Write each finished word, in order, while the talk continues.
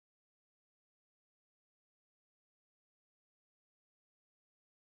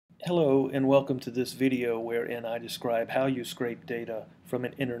Hello and welcome to this video wherein I describe how you scrape data from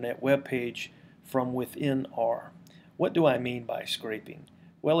an internet web page from within R. What do I mean by scraping?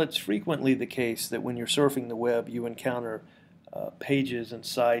 Well, it's frequently the case that when you're surfing the web you encounter pages and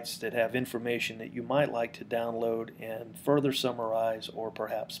sites that have information that you might like to download and further summarize or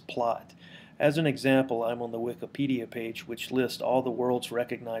perhaps plot. As an example, I'm on the Wikipedia page which lists all the world's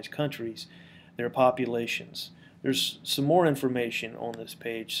recognized countries, their populations. There's some more information on this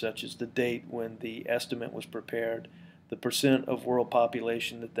page, such as the date when the estimate was prepared, the percent of world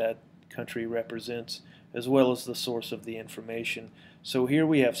population that that country represents, as well as the source of the information. So here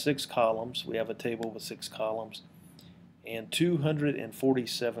we have 6 columns. We have a table with 6 columns and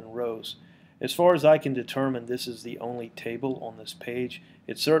 247 rows. As far as I can determine, this is the only table on this page.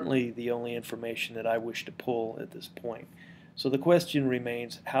 It's certainly the only information that I wish to pull at this point. So the question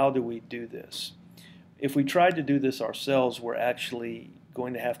remains, how do we do this? If we tried to do this ourselves, we're actually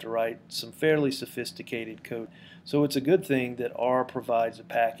going to have to write some fairly sophisticated code. So it's a good thing that R provides a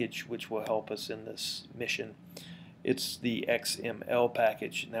package which will help us in this mission. It's the XML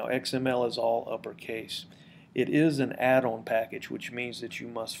package. Now XML is all uppercase. It is an add-on package, which means that you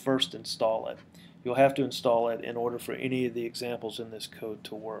must first install it. You'll have to install it in order for any of the examples in this code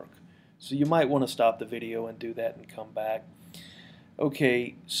to work. So you might want to stop the video and do that and come back.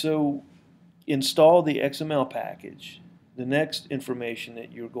 Okay, so install the XML package. The next information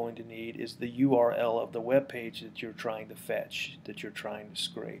that you're going to need is the URL of the web page that you're trying to fetch, that you're trying to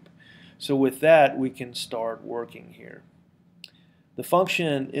scrape. So with that, we can start working here. The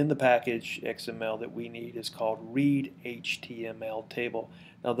function in the package XML that we need is called read HTML table.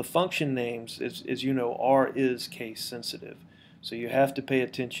 Now the function names, as you know, R is case sensitive. So you have to pay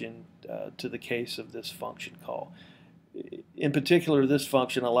attention to the case of this function call. In particular, this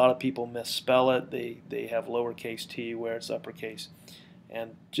function, a lot of people misspell it. They have lowercase t where it's uppercase.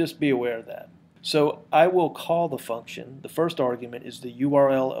 And just be aware of that. So I will call the function. The first argument is the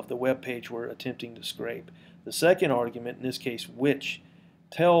URL of the web page we're attempting to scrape. The second argument, in this case which,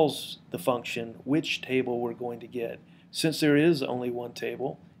 tells the function which table we're going to get. Since there is only one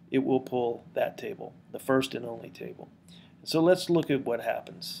table, it will pull that table, the first and only table. So let's look at what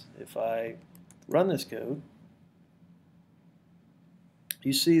happens. If I run this code,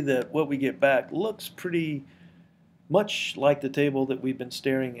 you see that what we get back looks pretty much like the table that we've been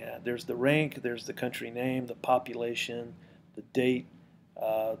staring at. There's the rank, there's the country name, the population, the date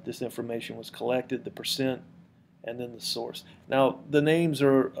this information was collected, the percent, and then the source. Now the names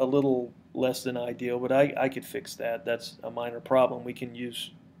are a little less than ideal, but I could fix that. That's a minor problem. We can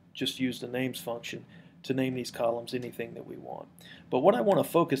just use the names function to name these columns anything that we want. But what I want to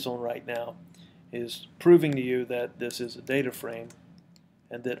focus on right now is proving to you that this is a data frame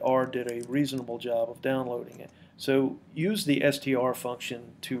and that R did a reasonable job of downloading it. So use the str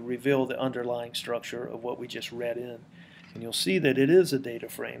function to reveal the underlying structure of what we just read in. And you'll see that it is a data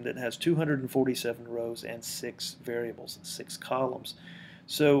frame that has 247 rows and 6 variables, 6 columns.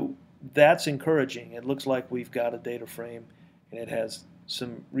 So that's encouraging. It looks like we've got a data frame and it has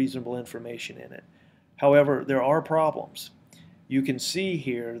some reasonable information in it. However, there are problems. You can see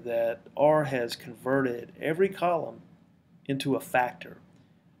here that R has converted every column into a factor.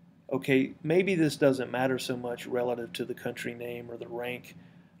 Okay, maybe this doesn't matter so much relative to the country name or the rank,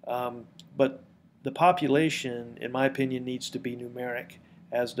 but the population, in my opinion, needs to be numeric,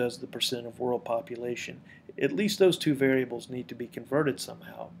 as does the percent of world population. At least those two variables need to be converted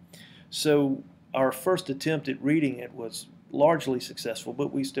somehow. So our first attempt at reading it was largely successful,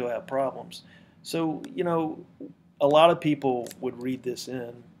 but we still have problems. So, you know, a lot of people would read this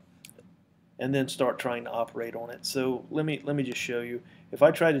in and then start trying to operate on it. So let me just show you. If I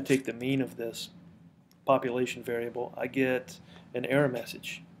try to take the mean of this population variable, I get an error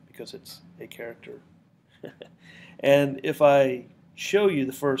message because it's a character. And if I show you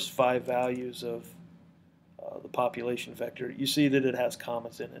the first 5 values of the population vector, you see that it has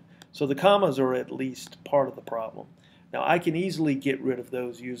commas in it. So the commas are at least part of the problem. Now I can easily get rid of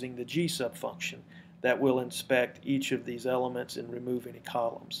those using the gsub function that will inspect each of these elements and remove any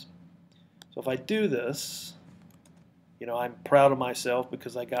columns. So if I do this, you know, I'm proud of myself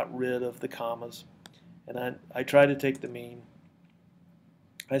because I got rid of the commas, and I try to take the mean.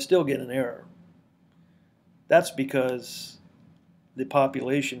 I still get an error. That's because the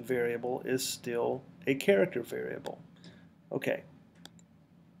population variable is still a character variable. Okay.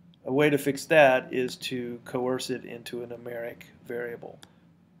 A way to fix that is to coerce it into a numeric variable.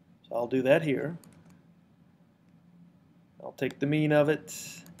 So I'll do that here. I'll take the mean of it,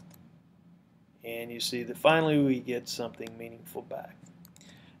 and you see that finally we get something meaningful back.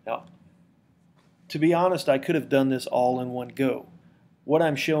 Now, to be honest, I could have done this all in one go, What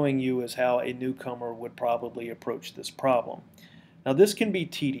I'm showing you is how a newcomer would probably approach this problem. Now this can be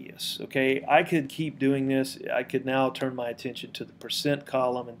tedious, okay? I could keep doing this. I could now turn my attention to the percent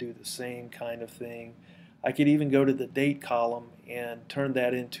column and do the same kind of thing. I could even go to the date column and turn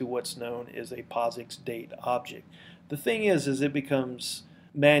that into what's known as a POSIX date object. The thing is it becomes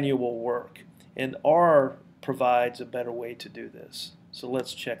manual work, and R provides a better way to do this. So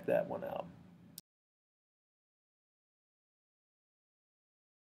let's check that one out.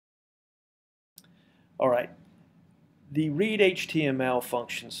 All right. The read HTML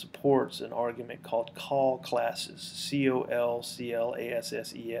function supports an argument called call classes, C-O-L-C-L-A-S-S-E-S,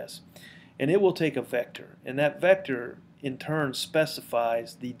 and it will take a vector, and that vector in turn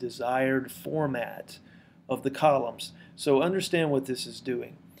specifies the desired format of the columns. So understand what this is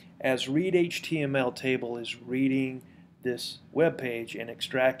doing. As read HTML table is reading this web page and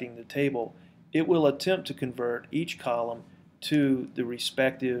extracting the table, it will attempt to convert each column to the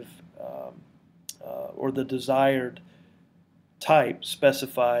respective or the desired type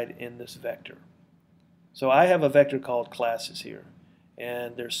specified in this vector. So I have a vector called classes here,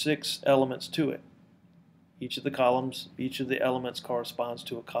 and there's 6 elements to it. Each of the columns, each of the elements corresponds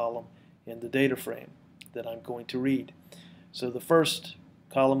to a column in the data frame that I'm going to read. So the first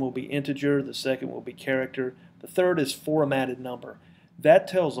column will be integer, the second will be character, the third is formatted number. That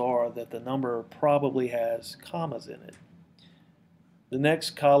tells R that the number probably has commas in it. The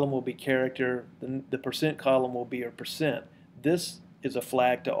next column will be character, the percent column will be a percent. This is a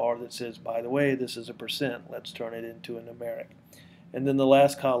flag to R that says, by the way, this is a percent. Let's turn it into a numeric. And then the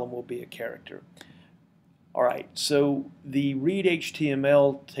last column will be a character. All right, so the read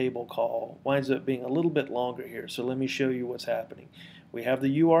HTML table call winds up being a little bit longer here. So let me show you what's happening. We have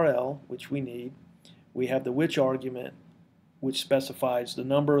the URL, which we need. We have the which argument, which specifies the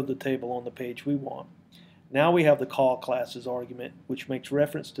number of the table on the page we want. Now we have the call classes argument, which makes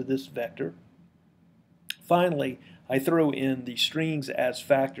reference to this vector. Finally, I throw in the strings as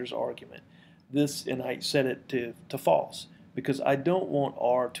factors argument. This, and I set it to false, because I don't want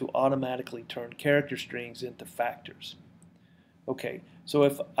R to automatically turn character strings into factors. Okay, so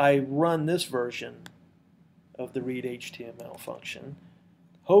if I run this version of the read HTML function,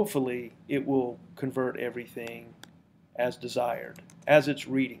 hopefully it will convert everything as desired, as it's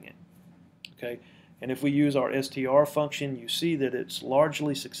reading it. Okay, and if we use our str function, you see that it's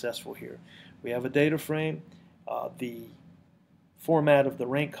largely successful here. We have a data frame. The format of the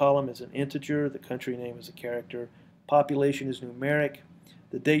rank column is an integer. The country name is a character. Population is numeric.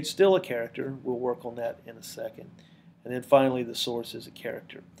 The date's still a character. We'll work on that in a second. And then finally, the source is a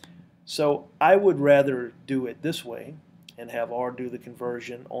character. So I would rather do it this way and have R do the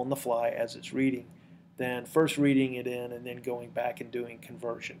conversion on the fly as it's reading than first reading it in and then going back and doing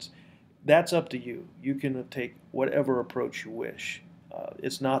conversions. That's up to you. You can take whatever approach you wish.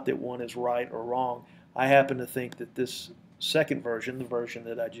 It's not that one is right or wrong. I happen to think that this second version, the version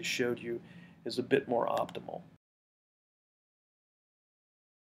that I just showed you, is a bit more optimal.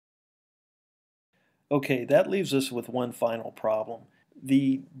 Okay, that leaves us with one final problem.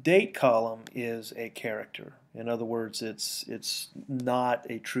 The date column is a character. In other words, it's not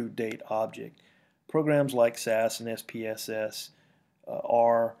a true date object. Programs like SAS and SPSS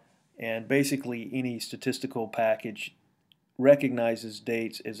are, and basically any statistical package recognizes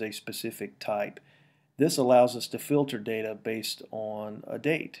dates as a specific type. This allows us to filter data based on a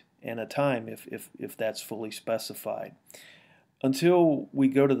date and a time if that's fully specified. Until we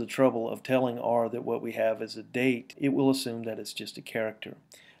go to the trouble of telling R that what we have is a date, it will assume that it's just a character.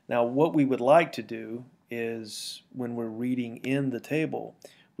 Now what we would like to do is, when we're reading in the table,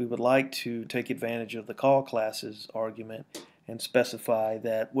 we would like to take advantage of the call classes argument and specify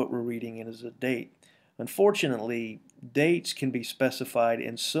that what we're reading in is a date. Unfortunately, dates can be specified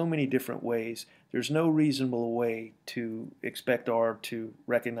in so many different ways. There's no reasonable way to expect R to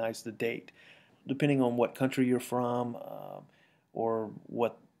recognize the date. Depending on what country you're from or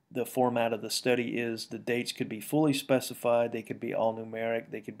what the format of the study is, the dates could be fully specified, they could be all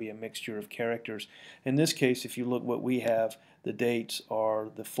numeric, they could be a mixture of characters. In this case, if you look what we have, the dates are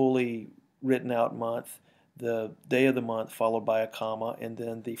the fully written out month, the day of the month followed by a comma, and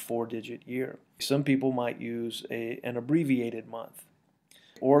then the 4-digit year. Some people might use an abbreviated month,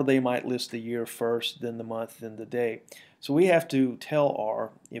 or they might list the year first, then the month, then the day. So we have to tell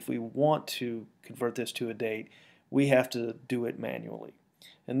R, if we want to convert this to a date, we have to do it manually.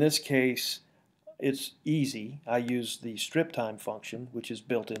 In this case, it's easy. I use the strip time function, which is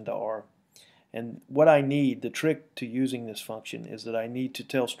built into R. And what I need, the trick to using this function, is that I need to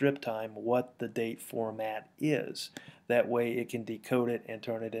tell strip time what the date format is. That way it can decode it and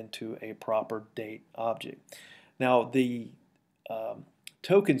turn it into a proper date object. Now the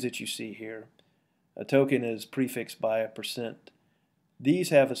tokens that you see here. A token is prefixed by a percent. These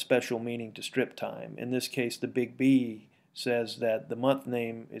have a special meaning to strip time. In this case, the big B says that the month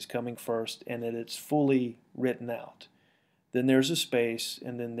name is coming first and that it's fully written out. Then there's a space,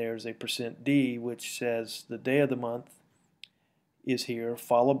 and then there's a %D, which says the day of the month is here,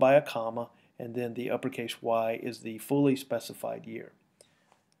 followed by a comma, and then the uppercase Y is the fully specified year.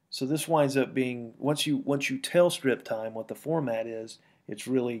 So this winds up being, once you tell strip time what the format is, it's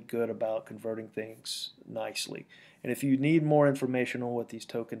really good about converting things nicely. And if you need more information on what these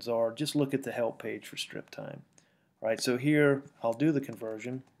tokens are, just look at the help page for strip time. All right, so here I'll do the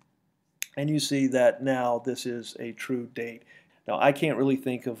conversion, and you see that now this is a true date. Now I can't really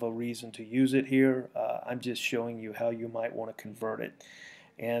think of a reason to use it here. I'm just showing you how you might want to convert it.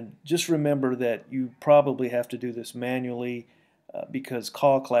 And just remember that you probably have to do this manually because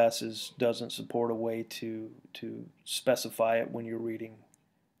Call Classes doesn't support a way to specify it when you're reading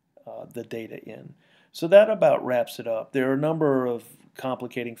the data in. So that about wraps it up. There are a number of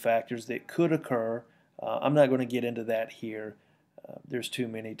complicating factors that could occur. I'm not going to get into that here. There's too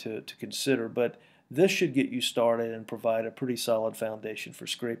many to consider, but this should get you started and provide a pretty solid foundation for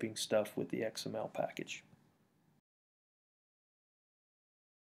scraping stuff with the XML package.